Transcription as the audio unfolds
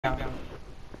now.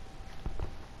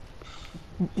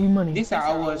 E-money. This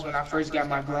how I was when I first got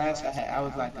my glass. I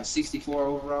was like a 64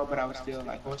 overall, but I was still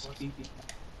like horsing people.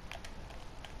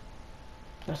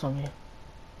 That's on me.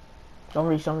 Don't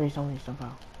reach, don't reach, don't reach, don't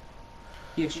foul.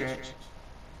 He a stretch.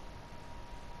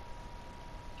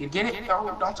 Get it?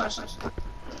 Oh, don't touch it.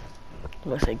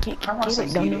 Let's say, How I get say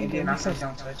it, don't get it know, and get then I me say first.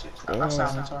 don't touch it? I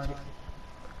sound Yeah. retarded.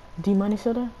 D-money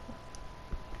still there?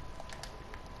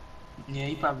 Yeah,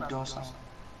 he probably doing something.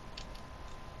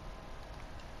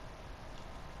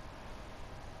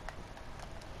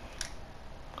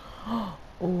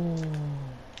 Ooh.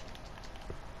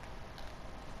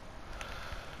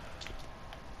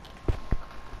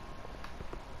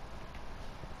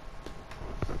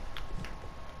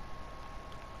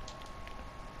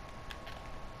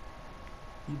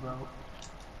 He broke.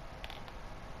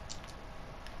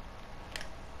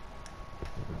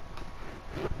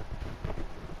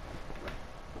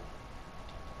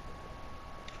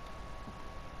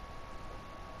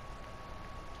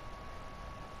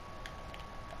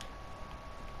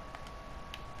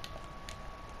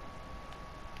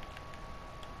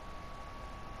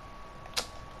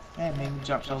 That made me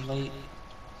jump so late.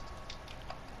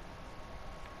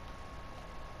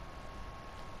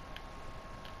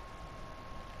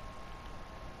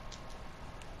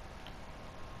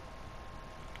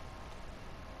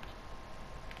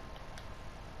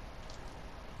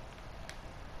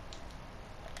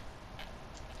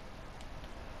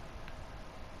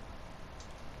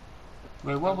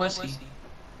 Wait, what was he?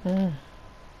 Mm.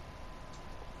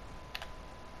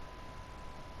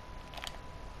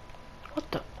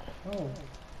 What the? Oh,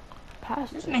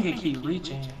 Pass this it. nigga keep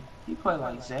reaching. He play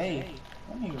like Zay.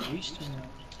 That nigga reach too much.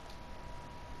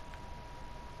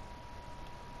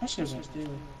 That should have been still.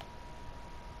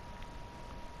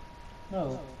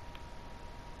 No,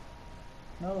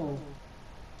 no,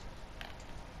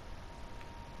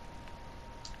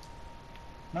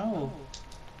 no.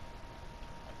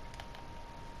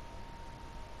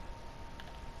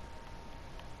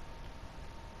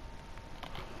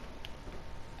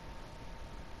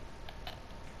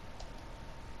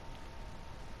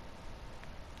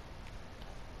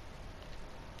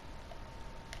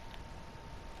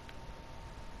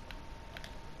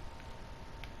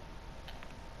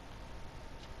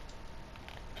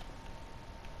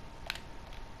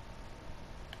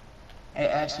 Hey,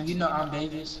 Ashley, you know I'm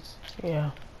Davis. Yeah.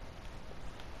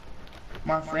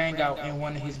 My friend got in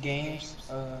one of his games.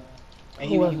 And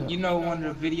Who was it? you know, one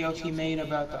of the videos he made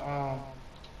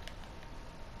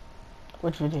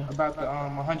Which video? about the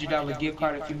 $100 gift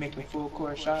card if you make a full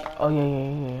court shot. Oh, yeah, yeah,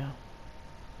 yeah, yeah.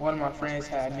 One of my friends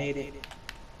had made it.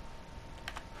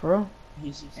 For real?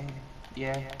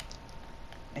 Yeah,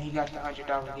 and he got the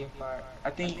 $100 gift card.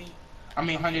 I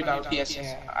mean $100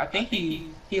 PSN. I think he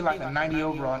like a 90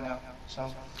 overall now. So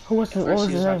at What first was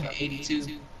he his was like name? an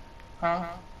 82. Huh?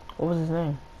 What was his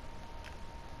name?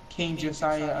 King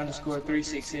Josiah underscore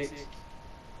 366.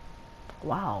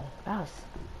 Wow, that's...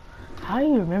 How do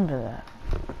you remember that?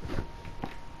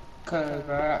 Cause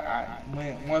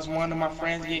when once one of my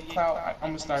friends get clout, I'm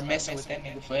gonna start messing with that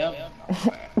nigga forever.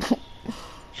 No, man.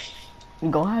 You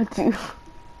gonna have to.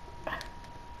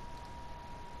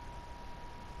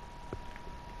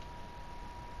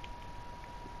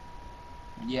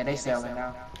 Yeah, they selling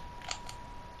now.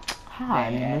 How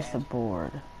you missed the Damn.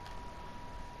 board?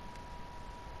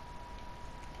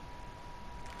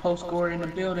 Post score in the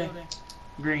building.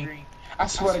 Green. I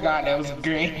swear to God, that was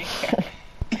green.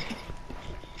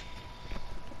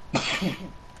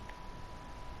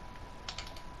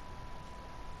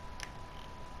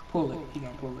 Pull it. He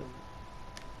gonna pull it.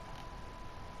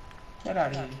 Get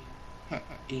out of here,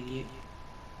 idiot.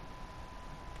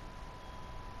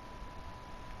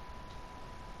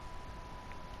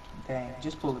 Dang,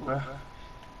 just pull it, bro.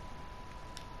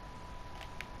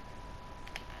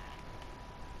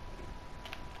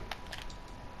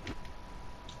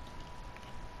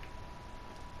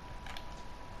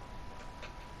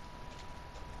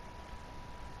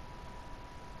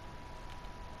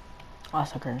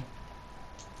 That's okay.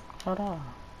 Hold on.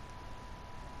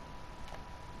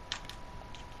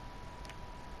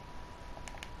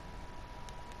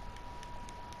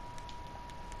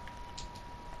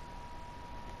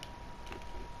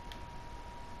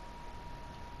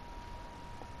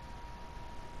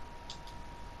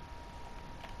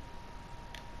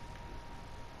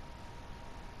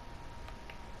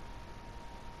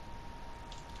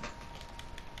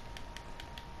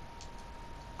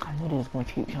 I knew they was gonna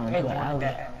keep trying to They do an wanted alley.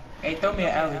 that alley. Hey, throw me an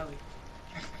alley.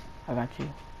 I got you.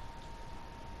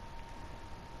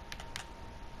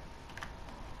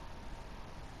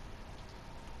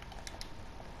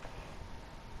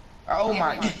 Oh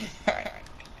my god.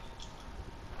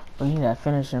 We need that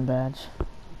finishing badge.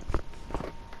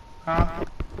 Huh?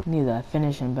 We need that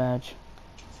finishing badge.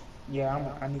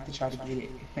 Yeah, I need to try to get it.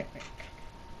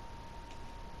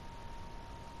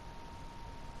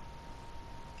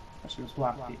 I should have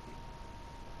blocked it.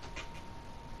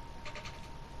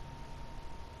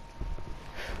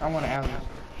 I want to alley.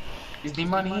 Is D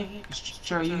Money here? Is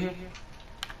Trey you here?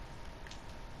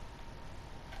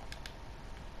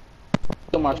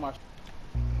 Too much.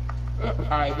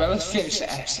 Alright, but let's finish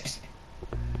the action.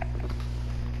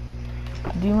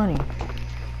 D Money.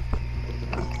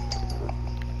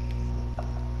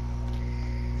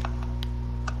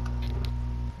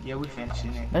 Yeah, we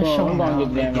finishing it. Let's show I'm him gonna out. get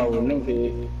the game over. Let me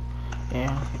see.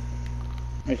 Yeah.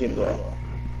 Let me see the ball.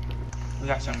 We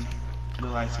got some,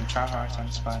 look like some tryhards on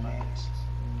the spot next.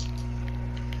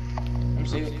 Let me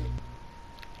see it.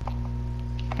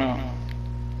 Huh.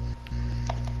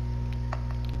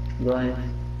 Green.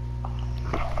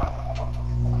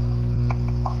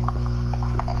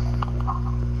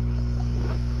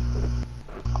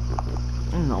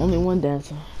 I'm the only one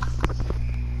dancing.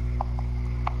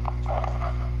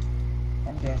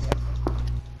 I'm dancing.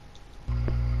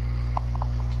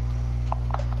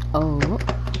 Oh,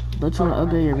 don't you want to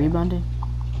upgrade your rebounding?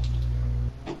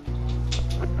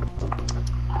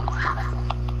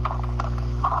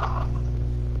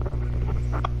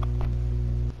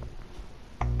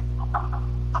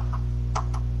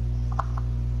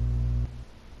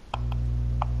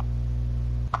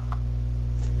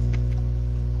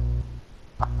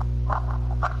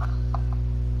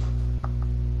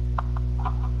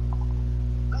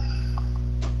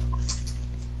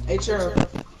 Hey, Cheryl.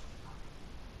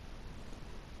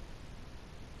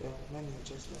 Yeah, my nigga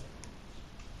just left.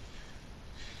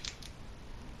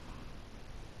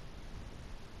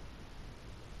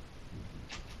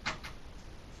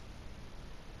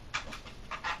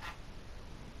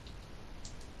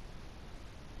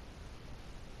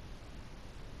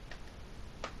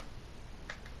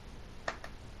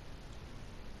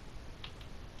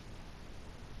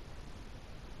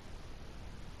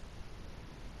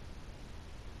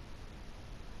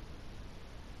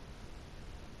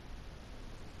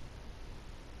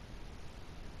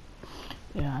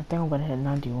 Yeah, I think I'm gonna hit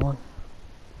 91.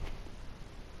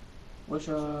 What's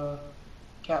your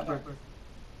cap break?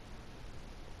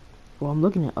 Well, I'm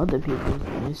looking at other people's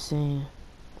and it's saying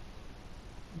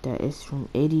that it's from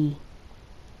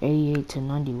 88 to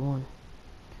 91.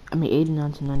 I mean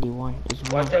 89 to 91 is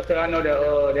one. Watch out, cause I know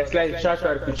that slash shot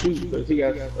starter can shoot, cause he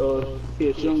got he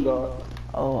a shooting guard.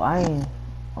 Oh, I ain't.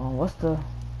 What's the?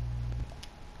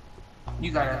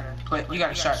 You gotta play. You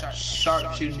gotta sharp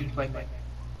shooting play.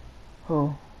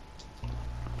 Who?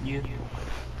 You.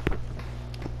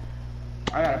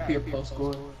 I got a pure post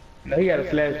score. No, he got a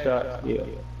slash shot. Yeah.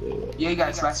 Yeah, you got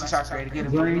a slashing shot ready to get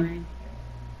him. Green.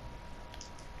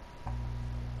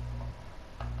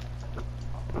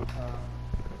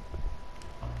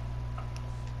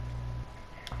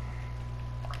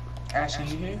 Ashton,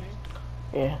 you here?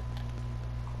 Yeah.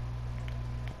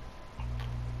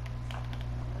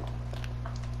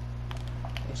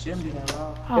 It shouldn't be that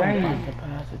long. I'm about to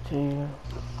pass it to you.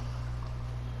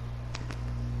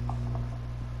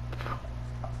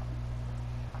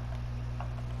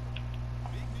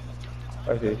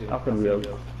 Okay, I'm finna be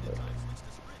able.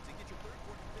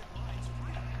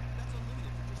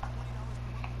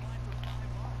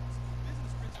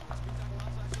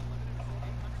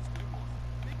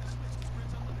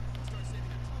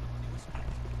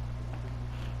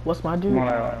 What's my dude? Come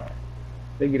on out.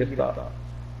 They get a stop.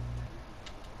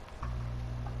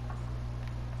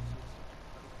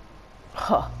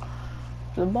 Huh.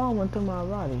 The ball went through my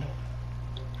body.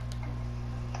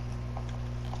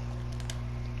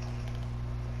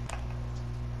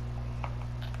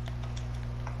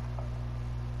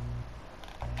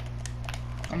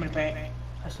 I'm in the paint.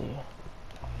 I see you.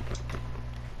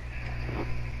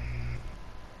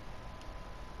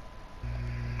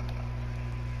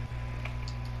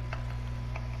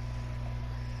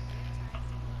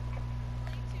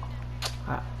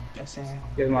 That's it.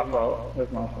 It's my fault.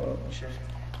 It's my fault. Sure.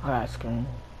 I got screen.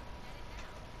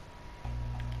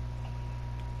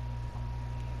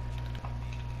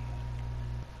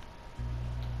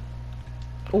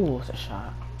 Ooh, it's a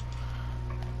shot.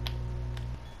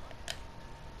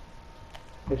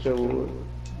 It's your wood.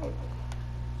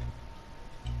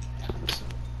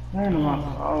 Man, my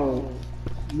fault.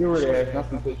 You're ready,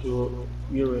 nothing to put you up.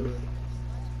 You're ready.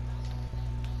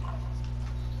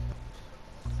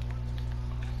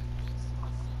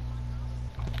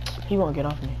 He won't get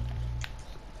off me.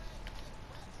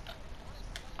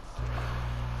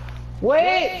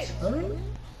 Wait!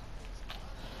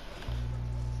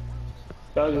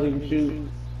 Thought he can shoot.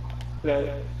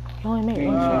 That. He only made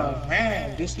one shot. Oh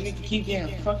man, this nigga keep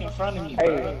getting fucking in front of me,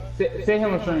 bro. Hey, say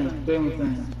him a stream. Say him a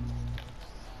stream.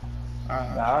 Nah,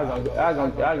 I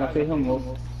gonna say him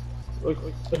more.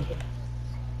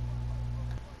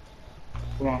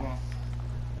 Come on.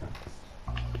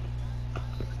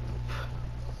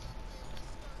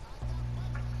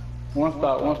 One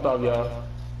stop, y'all.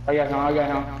 I got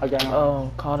him.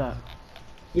 Oh, call that.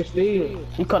 You steal.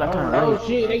 He caught that turn Oh early.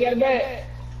 shit, they got it back.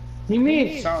 He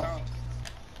missed. Soft.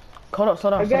 Call up, slow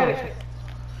down, I slow got down. it.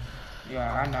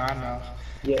 Yeah, I know.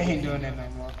 Yeah. I ain't doing that no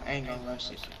more. I ain't gonna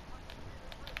rush it.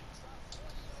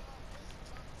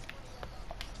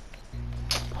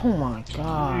 Oh my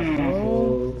god,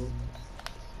 bro.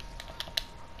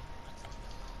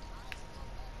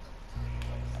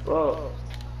 Bro.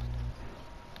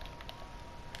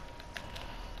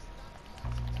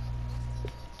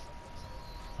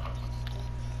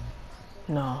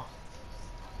 No.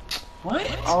 What?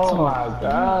 Oh my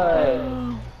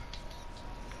god.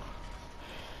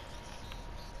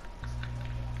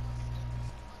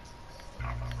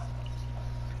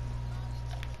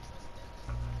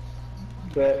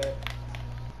 Bet.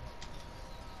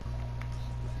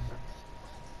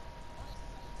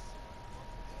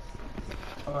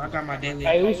 Oh, I got my daily.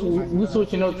 Hey, we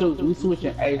switching up too. We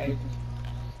switching. Hey.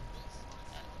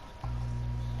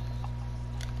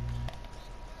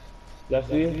 You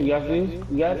see? You got it?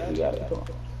 You got it. Come on.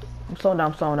 I'm slowing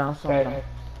down, slowing down. Hey.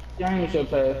 James should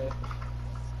pass.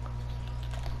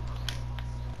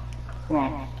 Come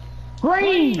on.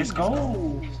 Green! Let's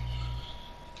go.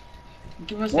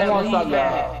 Give us One that more lead stop,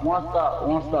 back. y'all.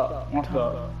 One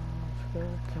stop.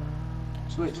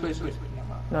 Switch.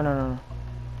 No.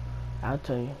 I'll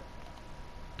tell you.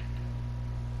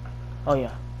 Oh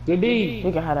yeah. Good D.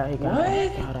 He can have that. He can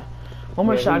have that. One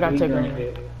more Yeah, shot. I gotta he take done him.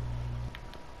 it.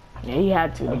 Yeah, he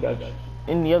had I to. got you.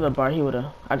 In the other bar, he would've.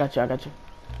 I got you.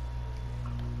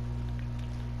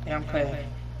 Yeah, I'm playing.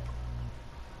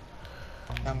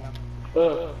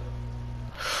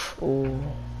 Ooh.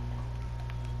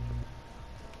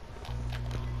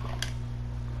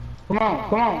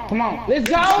 Come on. Let's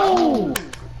go!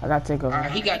 I got takeover.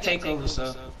 He got takeover,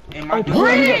 so. And my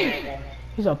Green!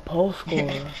 He's a post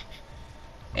scorer.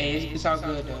 Hey, it's all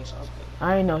good though. It's all good.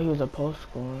 I didn't know he was a post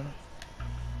scorer.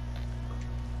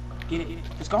 Get it.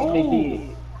 Let's go.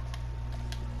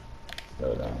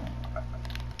 Slow down.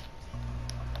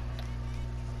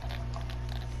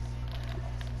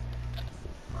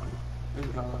 Let's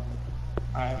go.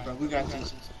 Alright, bro. We got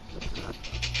this.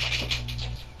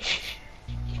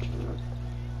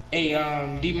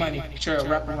 Hey, D Money. Sure,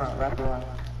 wrap around.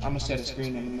 I'ma set a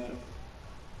screen in the middle.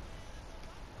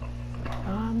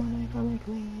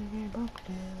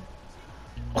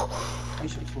 I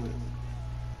should put it.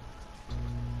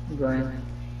 Green.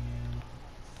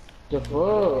 The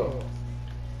fuck?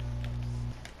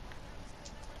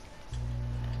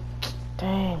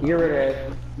 Dang. You're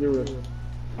rid.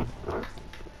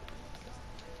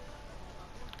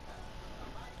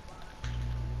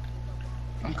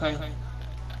 Okay.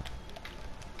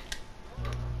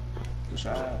 Good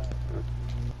shot.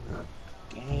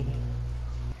 Dang.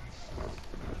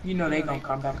 You know they gonna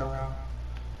come back around.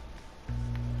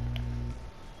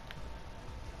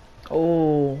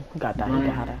 Oh, he got that.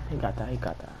 He got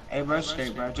that. Hey, bro,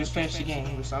 straight, bro. Just finish the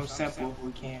game with something simple if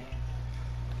we can.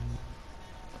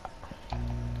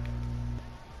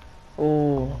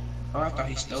 Oh. Oh, I thought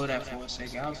he stole that for a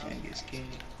second. I was gonna get scared.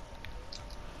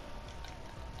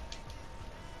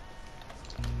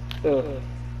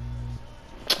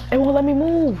 It won't let me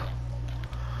move.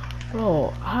 Bro,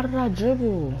 how did I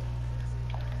dribble?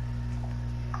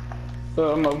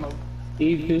 I'm up.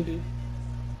 Easy.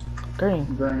 Green.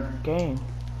 Game.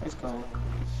 Let's go.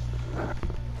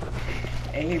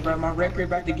 Hey, bro, my record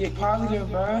about to get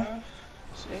positive, bro.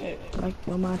 Shit. Like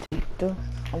what my team do.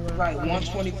 Like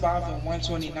 125 and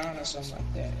 129 or something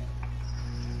like that.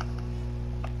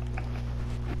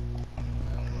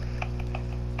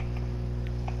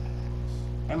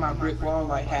 And my brick wall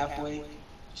like halfway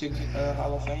to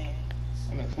Hall of Fame.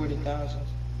 I'm at 40,000.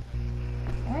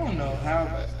 I don't know how,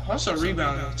 but hustle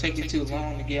rebounding take it too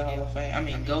long to get Hall of Fame. I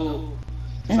mean, gold.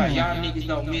 It's like y'all niggas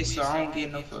don't miss, so I don't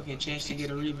get no fucking chance to get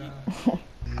a rebound.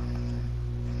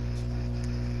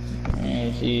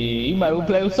 Man, shit, you might well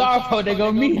play with Sorrow, they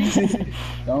gonna miss.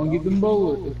 Don't get them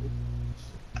bored.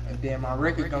 And then my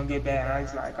record gonna get bad. I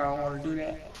was like, I don't want to do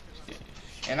that.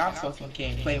 And I fucking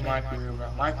can't play my career,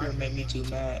 bro. My career made me too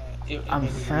mad. I'm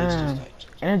saying,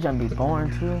 and it's gonna be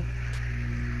boring too.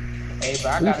 Hey, but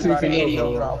I got about an 80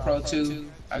 overall Pro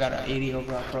 2. I got an 80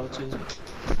 overall Pro 2.